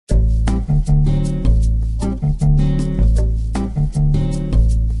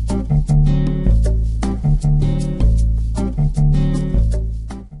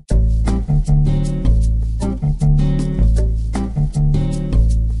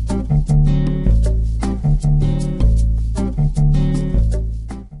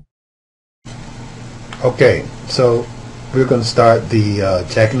Okay, so we're going to start the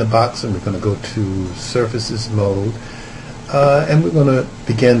Jack in the Box, and we're going to go to surfaces mode, and we're going to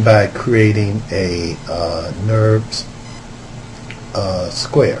begin by creating a NURBS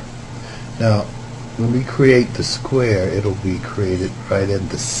square. Now when we create the square, it'll be created right in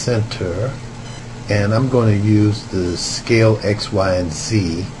the center, and I'm going to use the scale X, Y, and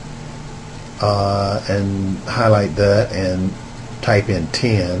Z and highlight that and type in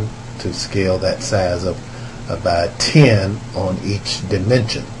 10 to scale that size up by 10 on each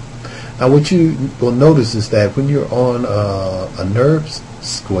dimension. Now what you will notice is that when you're on a NURBS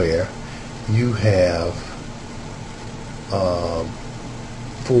square, you have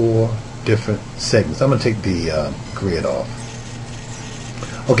 4 different segments. I'm going to take the grid off.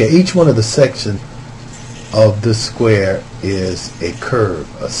 Okay, each one of the sections of this square is a curve,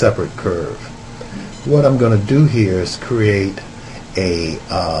 a separate curve. What I'm going to do here is create a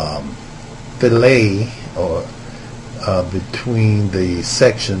fillet or between the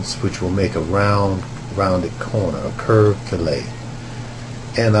sections, which will make a rounded corner, a curved fillet.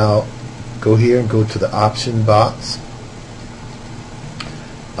 And I'll go here and go to the option box.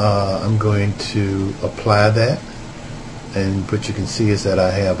 I'm going to apply that, and what you can see is that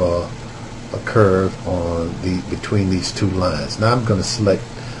I have a curve on between these two lines. Now I'm going to select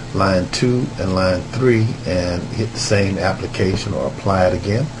line 2 and line 3 and hit the same application or apply it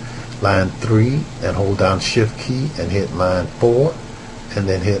again. Line 3 and hold down shift key and hit line 4 and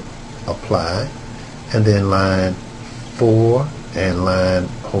then hit apply, and then line 4 and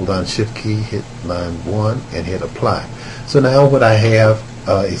hold down shift key, hit line 1 and hit apply. So now what I have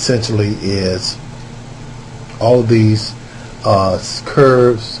essentially is all these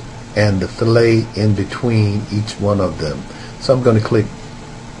curves and the fillet in between each one of them. So I'm going to click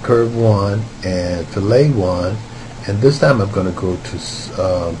curve 1 and fillet 1, and this time I'm going to go to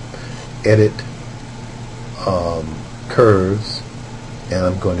edit curves, and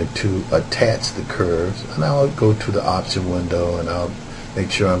I'm going to attach the curves, and I'll go to the option window and I'll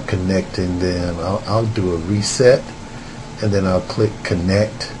make sure I'm connecting them. I'll do a reset, and then I'll click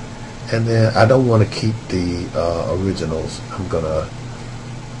connect, and then I don't want to keep the originals. I'm going to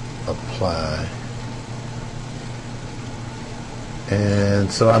apply,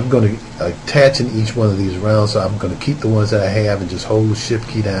 and so I'm going to attach in each one of these rounds. So I'm going to keep the ones that I have and just hold shift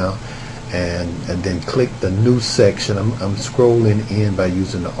key down and then click the new section. I'm scrolling in by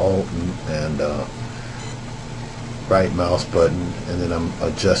using the alt and right mouse button, and then I'm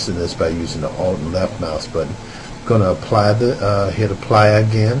adjusting this by using the alt and left mouse button. I'm going to apply hit apply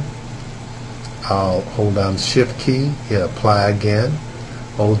again. I'll hold down the shift key, hit apply again,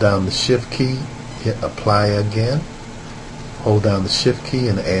 hold down the shift key, hit apply again, hold down the shift key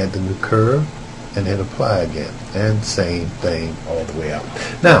and add the new curve and hit apply again, and same thing all the way out.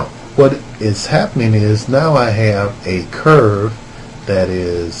 Now what is happening is now I have a curve that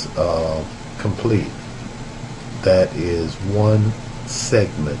is complete. That is one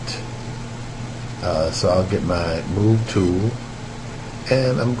segment. So I'll get my move tool,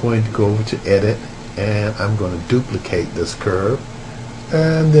 and I'm going to go over to edit, and I'm going to duplicate this curve,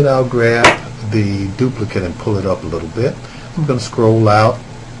 and then I'll grab the duplicate and pull it up a little bit. I'm going to scroll out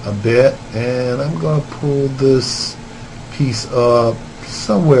a bit, and I'm going to pull this piece up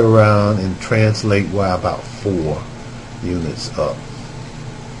somewhere around and translate about 4 units up.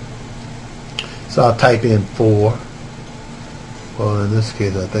 So I'll type in 4. Well, in this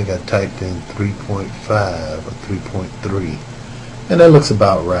case I think I typed in 3.5 or 3.3, and that looks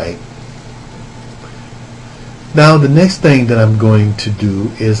about right. Now the next thing that I'm going to do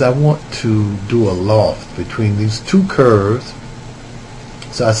is I want to do a loft between these two curves.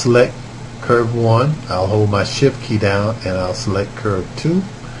 So I select curve 1, I'll hold my shift key down and I'll select curve 2.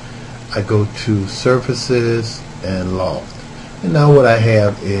 I go to surfaces and loft, and now what I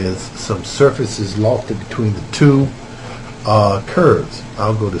have is some surfaces lofted between the two curves.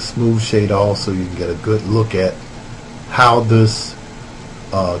 I'll go to smooth shade all so you can get a good look at how this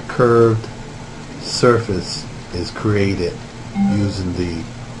curved surface is created using the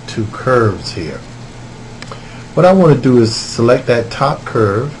two curves here. What I want to do is select that top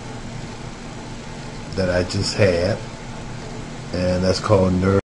curve that I just had, and that's called NURBS.